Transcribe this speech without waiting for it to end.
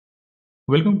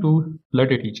Welcome to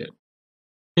Flutter Teacher.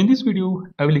 In this video,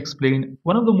 I will explain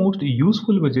one of the most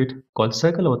useful widget called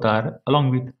CircleAvatar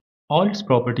along with all its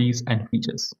properties and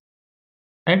features.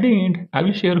 At the end, I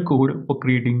will share code for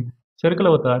creating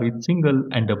CircleAvatar with single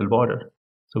and double border.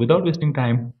 So without wasting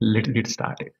time, let's get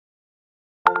started.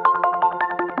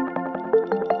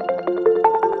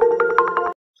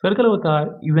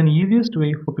 CircleAvatar is an easiest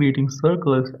way for creating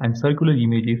circles and circular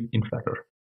images in Flutter.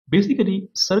 Basically,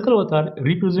 CircleAvatar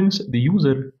represents the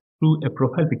user through a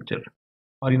profile picture,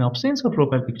 or in absence of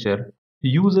profile picture, the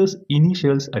user's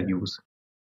initials are used.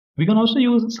 We can also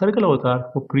use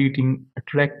CircleAvatar for creating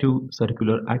attractive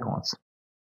circular icons.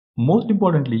 Most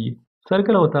importantly,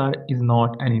 CircleAvatar is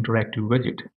not an interactive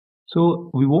widget, so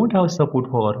we won't have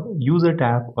support for user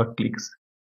tap or clicks.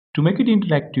 To make it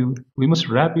interactive, we must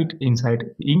wrap it inside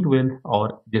Inkwell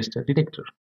or gesture detector.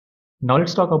 Now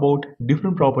let's talk about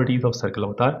different properties of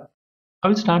CircleAvatar. I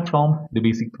will start from the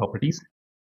basic properties.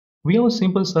 We have a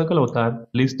simple CircleAvatar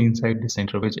placed inside the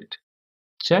center widget.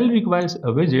 Child requires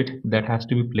a widget that has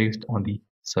to be placed on the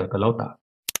CircleAvatar.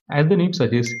 As the name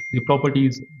suggests, the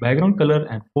properties background color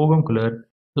and foreground color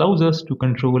allows us to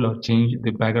control or change the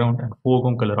background and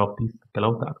foreground color of the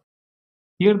CircleAvatar.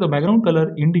 Here the background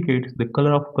color indicates the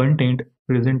color of content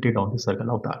presented on the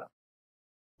CircleAvatar.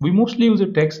 We mostly use a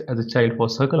text as a child for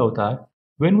CircleAvatar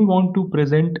when we want to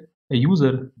present a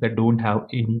user that don't have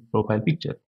any profile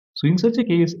picture. So in such a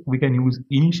case, we can use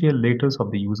initial letters of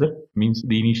the user, means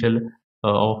the initial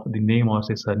of the name or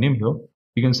say surname here.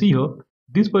 You can see here,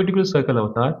 this particular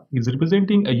CircleAvatar is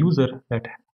representing a user that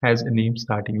has a name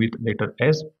starting with letter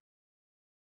S.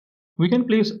 We can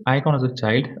place icon as a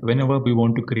child whenever we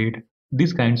want to create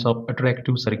these kinds of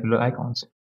attractive circular icons.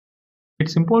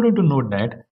 It's important to note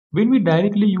that when we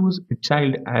directly use a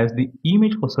child as the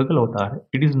image for CircleAvatar,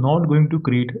 it is not going to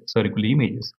create circular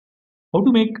images. How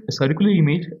to make a circular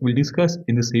image we'll discuss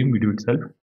in the same video itself.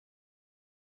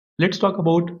 Let's talk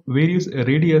about various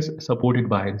radius supported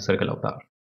by the CircleAvatar.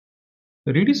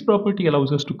 The radius property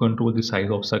allows us to control the size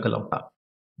of CircleAvatar.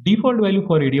 Default value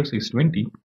for radius is 20.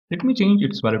 Let me change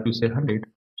its value to say 100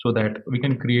 so that we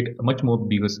can create a much more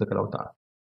bigger CircleAvatar.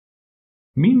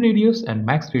 Mean radius and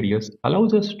max radius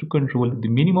allows us to control the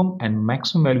minimum and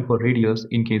maximum value for radius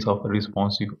in case of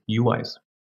responsive UIs.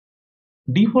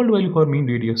 Default value for mean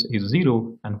radius is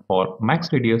 0 and for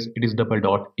max radius it is double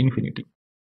dot infinity.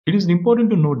 It is important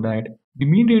to note that the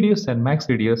mean radius and max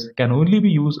radius can only be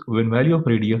used when value of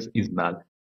radius is null.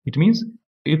 It means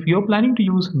if you are planning to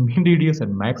use mean radius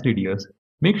and max radius,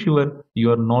 make sure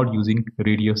you are not using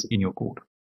radius in your code.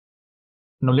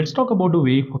 Now let's talk about the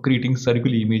way for creating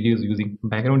circular images using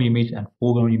background image and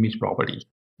foreground image property.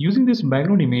 Using this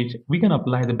background image, we can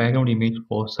apply the background image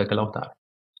for CircleAvatar.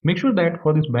 Make sure that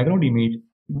for this background image,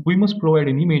 we must provide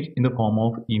an image in the form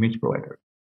of image provider.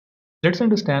 Let's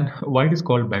understand why it is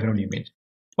called background image.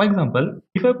 For example,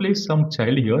 if I place some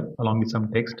child here along with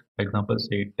some text, for example,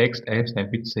 say text s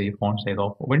with say font size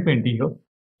of 120 here,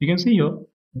 you can see here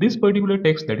this particular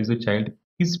text that is a child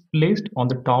is placed on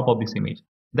the top of this image.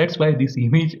 That's why this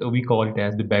image we call it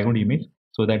as the background image,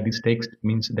 so that this text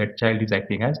means that child is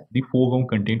acting as the foreground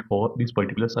content for this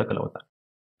particular CircleAvatar.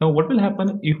 Now what will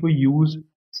happen if we use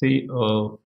say a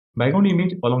background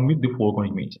image along with the foreground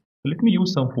image? So let me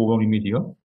use some foreground image here.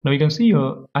 Now you can see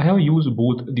here, I have used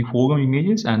both the foreground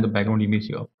images and the background image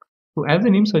here. So as the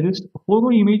name suggests,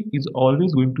 foreground image is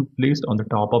always going to be placed on the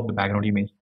top of the background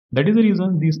image. That is the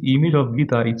reason this image of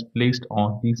guitar is placed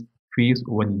on this face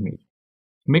one image.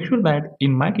 Make sure that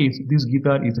in my case, this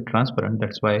guitar is transparent.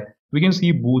 That's why we can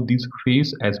see both this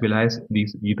face as well as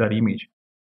this guitar image.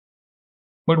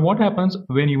 But what happens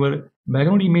when your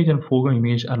background image and foreground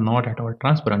image are not at all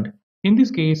transparent? In this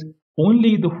case,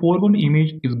 only the foreground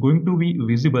image is going to be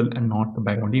visible and not the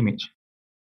background image.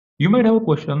 You might have a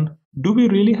question, do we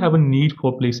really have a need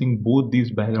for placing both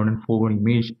these background and foreground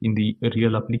image in the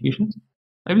real applications?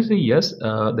 I will say yes,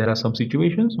 there are some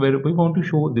situations where we want to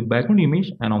show the background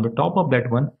image and on the top of that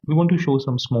one, we want to show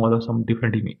some small or some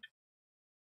different image.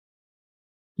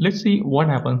 Let's see what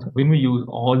happens when we use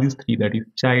all these three, that is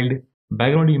child,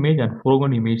 background image and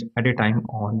foreground image at a time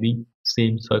on the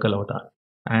same CircleAvatar.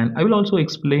 And I will also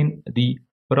explain the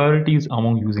priorities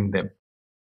among using them.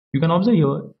 You can observe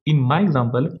here in my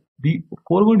example, the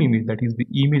foreground image, that is the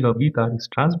image of guitar, is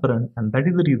transparent, and that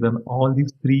is the reason all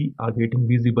these three are getting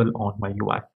visible on my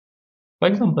UI. For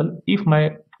example, if my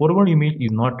foreground image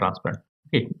is not transparent,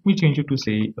 okay, let me change it to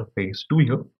say a phase 2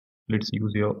 here. Let's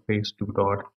use here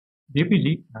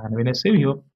phase2.jpg, and when I save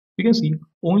here, you can see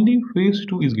only phase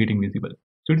 2 is getting visible.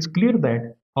 So it's clear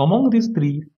that among these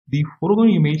three, the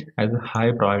foreground image has a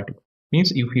high priority.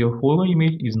 Means if your foreground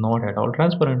image is not at all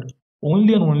transparent,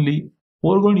 only and only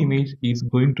foreground image is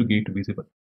going to get visible.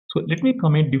 So let me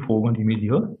comment the foreground image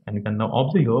here, and you can now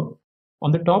observe here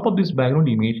on the top of this background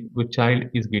image, the child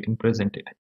is getting presented.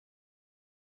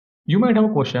 You might have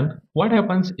a question, what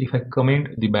happens if I comment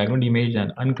the background image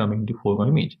and uncomment the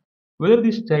foreground image? Whether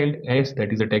this child S,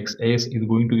 that is the text S, is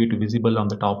going to get visible on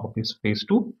the top of this face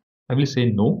too? I will say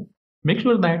no. Make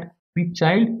sure that the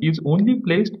child is only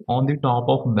placed on the top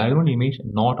of background image,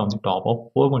 not on the top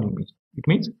of foreground image. It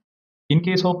means in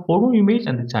case of foreground image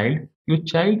and the child, your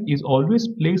child is always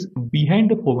placed behind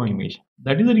the foreground image.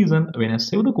 That is the reason when I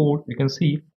save the code, you can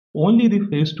see only the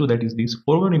face 2, that is this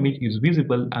foreground image, is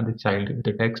visible and the child with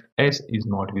the text S is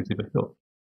not visible here.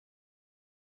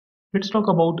 Let's talk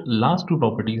about last two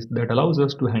properties that allows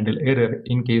us to handle error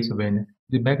in case when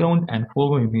the background and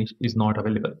foreground image is not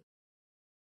available.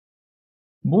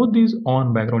 Both these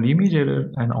on background image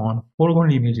error and on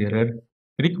foreground image error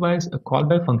requires a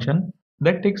callback function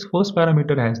that takes first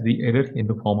parameter as the error in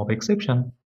the form of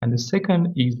exception and the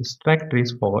second is the stack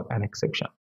trace for an exception.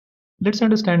 Let's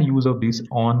understand use of this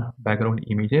on background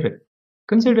image error.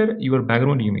 Consider your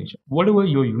background image, whatever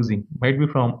you're using, might be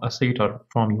from a site or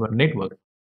from your network.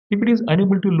 If it is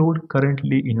unable to load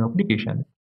currently in your application,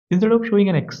 instead of showing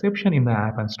an exception in the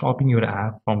app and stopping your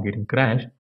app from getting crashed,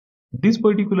 this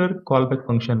particular callback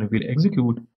function will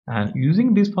execute, and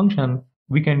using this function,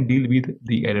 we can deal with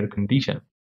the error condition.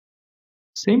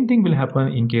 Same thing will happen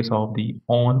in case of the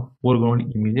on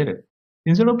foreground image error.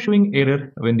 Instead of showing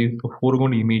error when the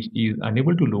foreground image is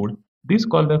unable to load, this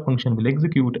callback function will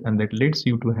execute and that lets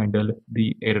you to handle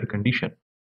the error condition.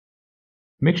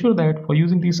 Make sure that for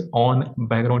using this on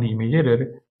background image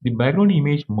error, the background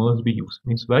image must be used.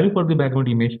 Means value for the background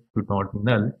image should not be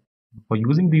null. For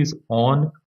using this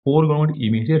on foreground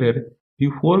image error, the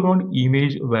foreground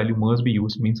image value must be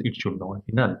used, means it should not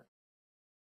be null.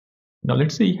 Now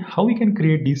let's see how we can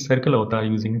create this circle avatar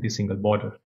using the single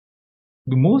border.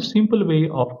 The most simple way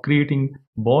of creating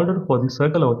border for the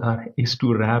circle avatar is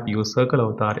to wrap your circle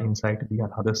avatar inside the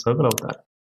another circle avatar.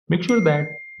 Make sure that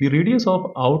the radius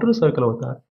of outer circle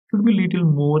avatar should be little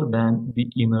more than the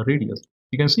inner radius.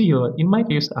 You can see here, in my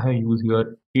case, I have used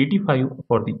here 85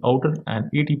 for the outer and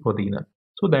 80 for the inner,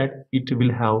 so that it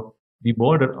will have the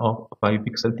border of 5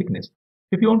 pixel thickness.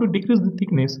 If you want to decrease the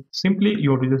thickness, simply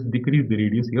you have to just decrease the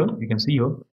radius here. You can see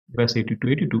here, if I set it to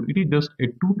 82, it is just a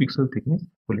 2 pixel thickness.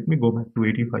 So let me go back to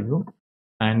 85 here.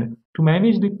 And to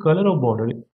manage the color of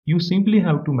border, you simply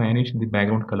have to manage the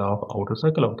background color of outer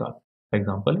circle avatar. For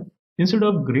example, instead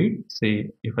of gray, say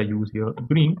if I use here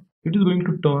green, it is going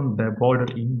to turn the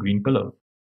border in green color.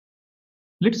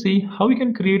 Let's see how we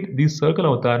can create this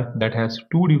circle avatar that has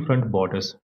two different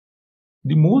borders.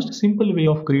 The most simple way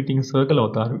of creating circle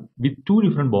avatar with two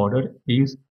different borders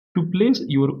is to place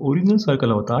your original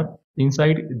circle avatar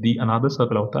inside the another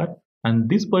circle avatar, and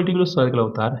this particular circle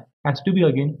avatar has to be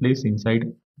again placed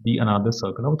inside the another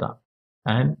circle avatar.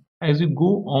 And as you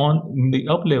go on in the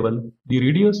up level, the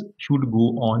radius should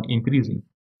go on increasing.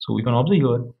 So you can observe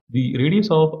here the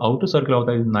radius of outer circle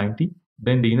avatar is 90,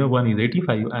 then the inner one is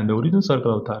 85, and the original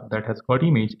circle avatar that has got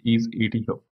image is 80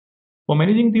 here. For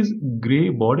managing this gray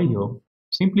border here,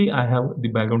 simply I have the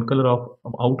background color of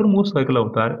outermost circle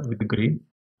avatar with gray.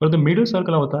 For the middle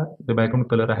circle avatar, the background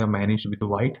color I have managed with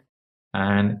white.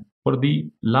 And for the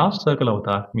last circle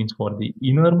avatar, means for the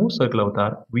innermost circle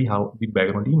avatar, we have the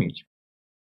background image.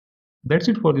 That's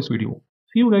it for this video.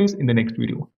 See you guys in the next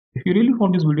video. If you really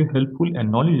found this video helpful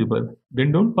and knowledgeable,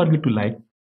 then don't forget to like,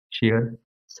 share,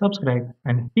 subscribe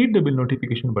and hit the bell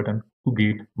notification button to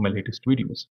get my latest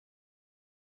videos.